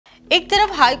एक तरफ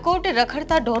हाईकोर्ट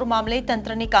रखड़ता ढोर मामले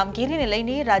तंत्रनी कामगीरीने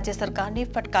लईने राज्य सरकारने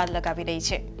फटकार लगावी रही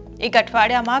है। एक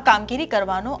अठवाडियामां कामगीरी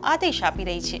करवानो आदेश आपी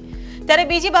रही है, त्यारे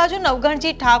बीजी बाजु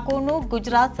नवघणजी ठाकोरनो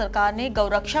गुजरात सरकारने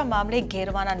गौरक्षा मामले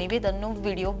घेरवाना निवेदननो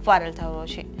वीडियो वायरल थयो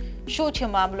छे। शुं छे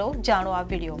मामलो, जाणो आ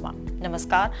वीडियोमां।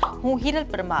 नमस्कार, हूँ हिरल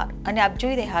परमार अने आप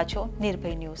जोई रह्या छो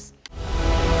निर्भय न्यूज।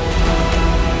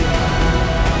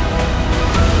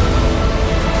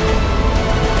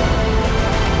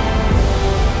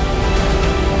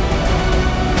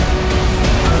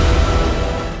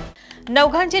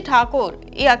 नवघणजी ठाकोर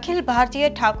ए अखिल भारतीय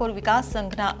ठाकोर विकास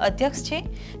संघना अध्यक्ष छे।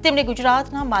 तेमणे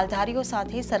गुजरातना मालधारीओ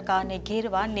साथे सरकारने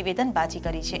घेरवा निवेदनबाजी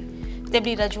करी छे।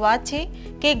 તેમની રજૂઆત છે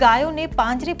કે ગાયોને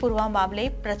પાંજરે પૂરવા મામલે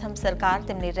પ્રથમ સરકાર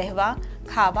તેમને રહેવા,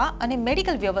 ખાવા અને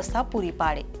મેડિકલ વ્યવસ્થા પૂરી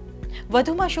પાડે।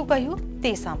 વધુમાં શું કહ્યું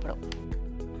તે સાંભળો।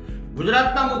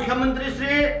 ગુજરાતના મુખ્યમંત્રી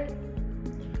શ્રી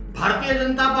ભારતીય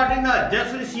જનતા પાર્ટીના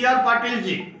અધ્યક્ષ શ્રી સી આર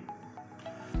પાટીલજી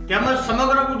તેમજ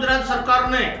સમગ્ર ગુજરાત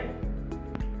સરકારને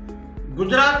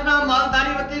ગુજરાતના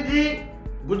માલધારી વતીથી,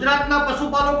 ગુજરાતના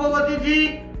પશુપાલકો વતીથી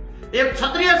એક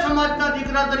ક્ષત્રિય સમાજના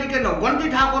દીકરા તરીકે નવઘણજી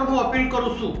ઠાકોર હું અપીલ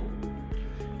કરું છું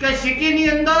કે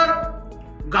સિટીની અંદર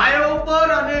ગાયો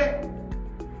ઉપર અને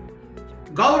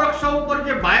ગૌરક્ષા ઉપર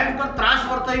જે ભયંકર ત્રાસ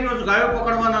વર્તાઈ રહ્યો છે ગાયો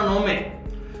પકડવાના નામે,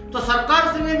 તો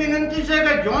સરકારશ્રીને વિનંતી છે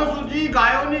કે જ્યાં સુધી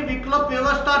ગાયોની વિકલ્પ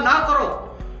વ્યવસ્થા ના કરો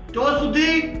ત્યાં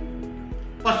સુધી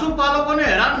પશુપાલકોને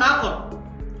હેરાન ના કરો।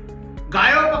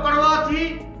 ગાયો પકડવાથી,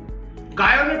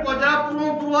 ગાયોને પોજરા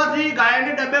પૂરવાથી,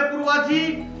 ગાયોને ડબ્બે પૂરવાથી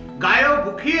ગાયો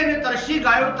ભૂખી અને તરસી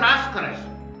ગાયો ત્રાસ કરે છે।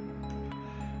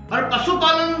 અને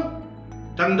પશુપાલન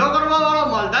ધંધો કરવા વાળો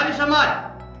માલધારી સમાજ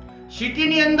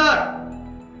સિટીની અંદર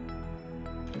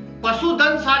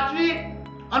પશુધન સાચવી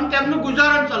અને તેમનું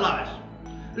ગુજારણ ચલાવે છે।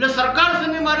 એટલે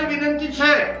સરકારશ્રીને મારી વિનંતી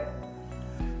છે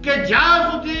કે જ્યાં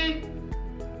સુધી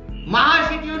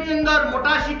મહાસિટીઓની અંદર,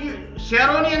 મોટા સિટી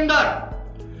શહેરોની અંદર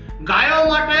ગાયો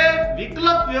માટે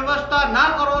વિકલ્પ વ્યવસ્થા ના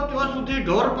કરો ત્યાં સુધી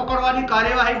ઢોર પકડવાની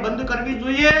કાર્યવાહી બંધ કરવી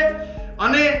જોઈએ।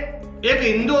 અને એક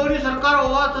હિન્દુઓની સરકાર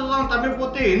હોવા છતાં, તમે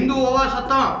પોતે હિન્દુ હોવા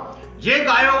છતાં જે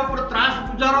ગાયો ઉપર ત્રાસ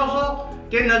ગુજારો છો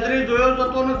તે નજરે જોયો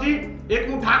જતો નથી। એક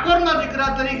હું ઠાકોરના દીકરા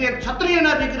તરીકે, એક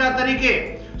ક્ષત્રિયના દીકરા તરીકે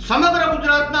સમગ્ર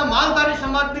ગુજરાતના માલધારી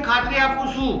સમાજની ખાતરી આપું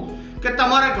છું કે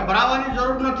તમારે ગભરાવાની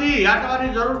જરૂર નથી,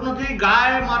 યાટવાની જરૂર નથી।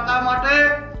 ગાય માતા માટે,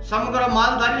 સમગ્ર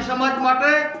માલધારી સમાજ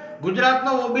માટે,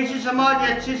 ગુજરાતનો ઓબીસી સમાજ,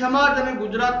 એસસી સમાજ અને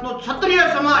ગુજરાતનો ક્ષત્રિય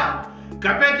સમાજ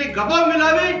ગપેથી ગભો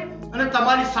મિલાવી અને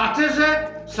તમારી સાથે છે।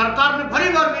 સરકારને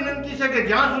ફરીવાર વિનંતી છે કે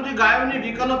જ્યાં સુધી ગાયોની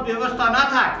વિકલ્પ વ્યવસ્થા ના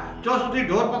થાય ત્યાં સુધી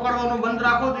ઢોર પકડવાનું બંધ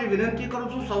રાખો તે વિનંતી કરું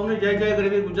છું। સૌને જય જય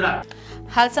ગરવી ગુજરાત।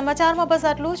 હાલ સમાચારમાં બસ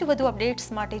આટલું જ। વધુ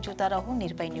અપડેટ્સ માટે જોતા રહો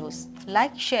નિર્ભય ન્યૂઝ।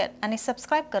 લાઇક, શેર અને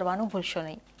સબસ્ક્રાઇબ કરવાનું ભૂલશો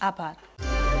નહીં। આભાર।